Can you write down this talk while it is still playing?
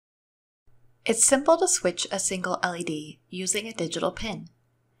It's simple to switch a single LED using a digital pin.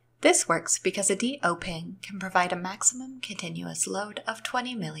 This works because a DO pin can provide a maximum continuous load of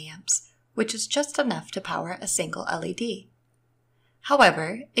 20 milliamps, which is just enough to power a single LED.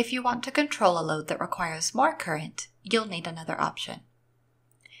 However, if you want to control a load that requires more current, you'll need another option.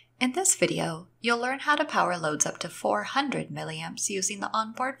 In this video, you'll learn how to power loads up to 400 milliamps using the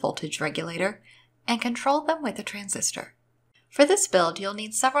onboard voltage regulator and control them with a transistor. For this build, you'll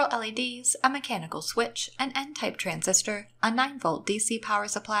need several LEDs, a mechanical switch, an N-type transistor, a 9-volt DC power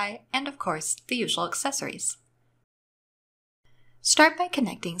supply, and of course, the usual accessories. Start by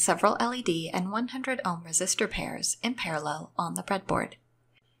connecting several LED and 100 ohm resistor pairs in parallel on the breadboard.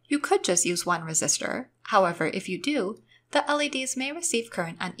 You could just use one resistor, however, if you do, the LEDs may receive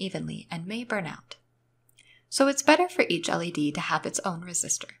current unevenly and may burn out. So it's better for each LED to have its own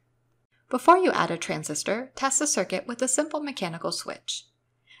resistor. Before you add a transistor, test the circuit with a simple mechanical switch.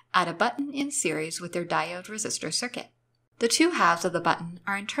 Add a button in series with your diode resistor circuit. The two halves of the button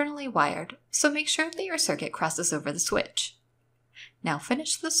are internally wired, so make sure that your circuit crosses over the switch. Now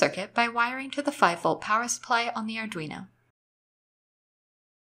finish the circuit by wiring to the 5-volt power supply on the Arduino.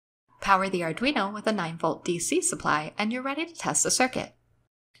 Power the Arduino with a 9-volt DC supply and you're ready to test the circuit.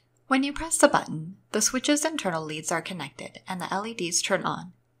 When you press the button, the switch's internal leads are connected and the LEDs turn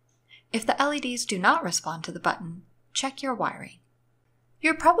on. If the LEDs do not respond to the button, check your wiring.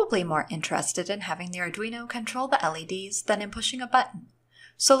 You're probably more interested in having the Arduino control the LEDs than in pushing a button,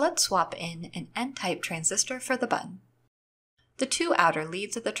 so let's swap in an N-type transistor for the button. The two outer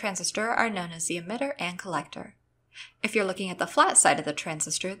leads of the transistor are known as the emitter and collector. If you're looking at the flat side of the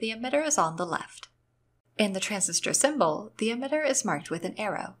transistor, the emitter is on the left. In the transistor symbol, the emitter is marked with an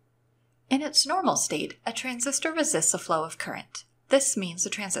arrow. In its normal state, a transistor resists a flow of current. This means the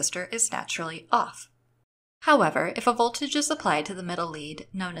transistor is naturally off. However, if a voltage is applied to the middle lead,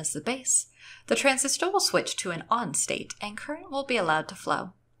 known as the base, the transistor will switch to an on state and current will be allowed to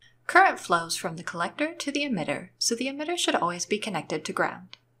flow. Current flows from the collector to the emitter, so the emitter should always be connected to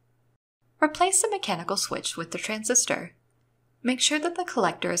ground. Replace the mechanical switch with the transistor. Make sure that the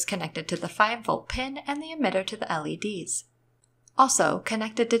collector is connected to the 5-volt pin and the emitter to the LEDs. Also,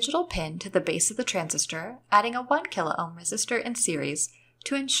 connect a digital pin to the base of the transistor, adding a 1 kilo-ohm resistor in series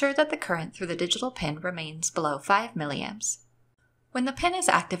to ensure that the current through the digital pin remains below 5 milliamps. When the pin is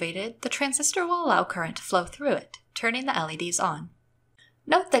activated, the transistor will allow current to flow through it, turning the LEDs on.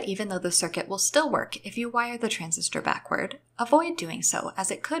 Note that even though the circuit will still work if you wire the transistor backward, avoid doing so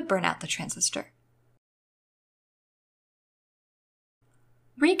as it could burn out the transistor.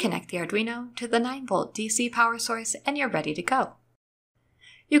 Reconnect the Arduino to the 9-volt DC power source and you're ready to go.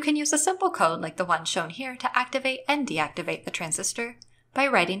 You can use a simple code like the one shown here to activate and deactivate the transistor by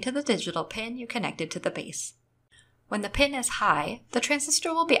writing to the digital pin you connected to the base. When the pin is high, the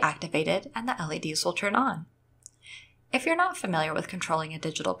transistor will be activated and the LEDs will turn on. If you're not familiar with controlling a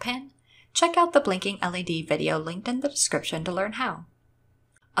digital pin, check out the blinking LED video linked in the description to learn how.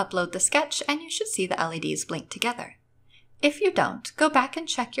 Upload the sketch and you should see the LEDs blink together. If you don't, go back and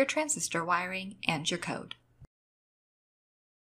check your transistor wiring and your code.